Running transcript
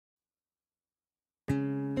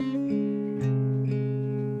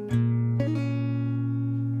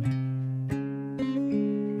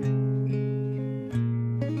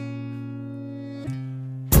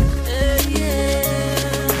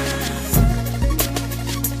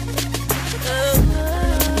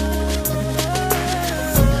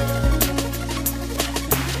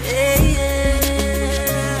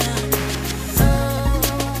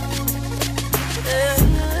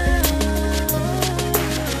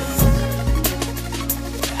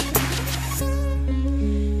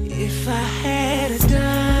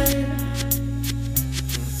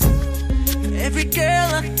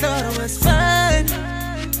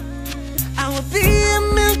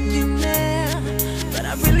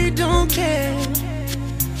care.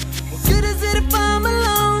 What good is it if I'm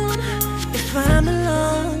alone? If I'm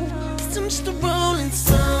alone, 'cause I'm just a rolling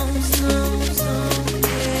stone,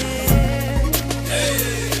 yeah.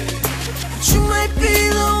 But you might be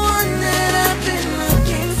the one that I've been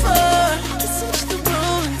looking for, 'cause I'm just a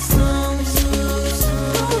rolling stone,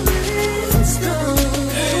 rolling stone.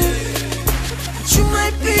 But you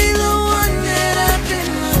might be the one that I've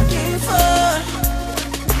been looking for.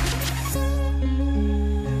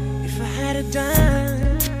 If I had a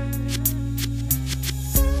dime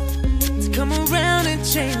to come around and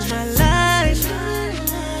change my life,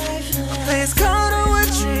 a place called a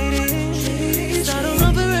would trade it, start all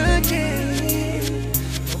over again.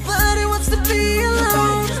 Nobody wants to be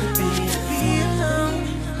alone,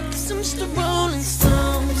 'cause I'm just a rolling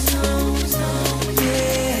stone,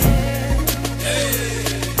 yeah.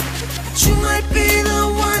 But you might be the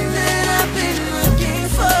one that I've been looking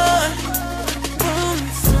for.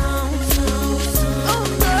 Rolling stone, oh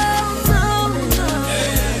no, no, no.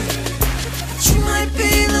 But you might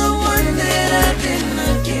be the one that I've been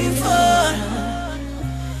looking for.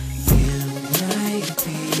 You might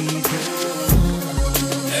be the one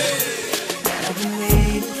that I've been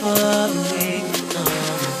waiting for, waiting on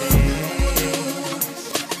the days.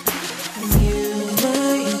 And you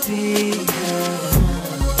might be the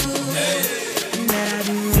one that I've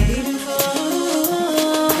been waiting for.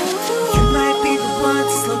 You might be the one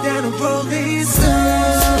to slow down and roll it.